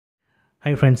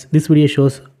Hi friends, this video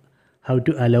shows how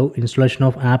to allow installation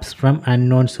of apps from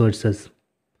unknown sources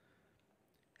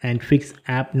and fix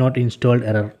app not installed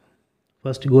error.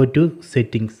 First go to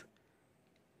settings,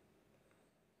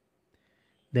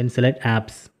 then select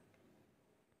apps,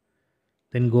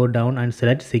 then go down and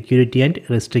select security and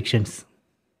restrictions.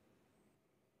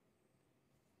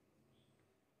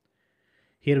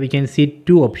 Here we can see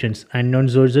two options, unknown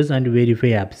sources and verify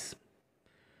apps.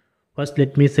 First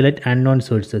let me select unknown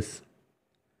sources.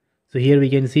 So here we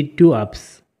can see two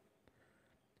apps.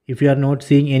 If you are not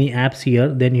seeing any apps here,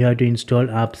 then you have to install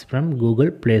apps from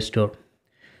Google Play Store.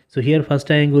 So here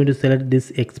first I am going to select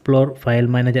this Explore File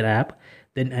Manager app.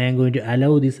 Then I am going to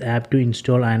allow this app to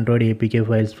install Android APK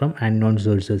files from unknown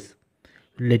sources.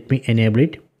 Let me enable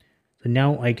it. So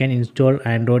now I can install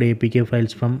Android APK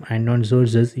files from unknown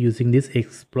sources using this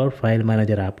Explore File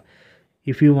Manager app.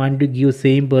 If you want to give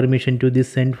same permission to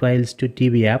this send files to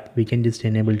TV app, we can just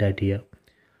enable that here.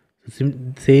 So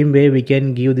same way we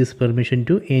can give this permission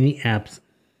to any apps.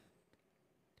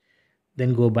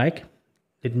 Then go back.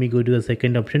 Let me go to the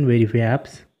second option, verify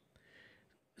apps.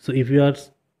 So if you are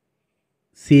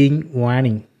seeing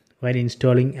warning while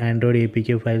installing Android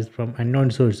APK files from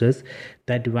unknown sources,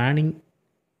 that warning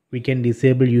we can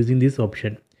disable using this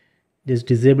option. Just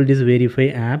disable this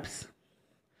verify apps.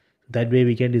 That way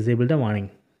we can disable the warning.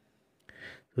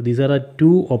 So these are the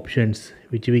two options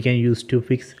which we can use to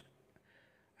fix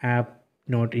app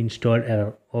not installed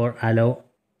error or allow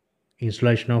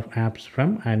installation of apps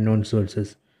from unknown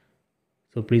sources.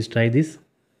 So please try this.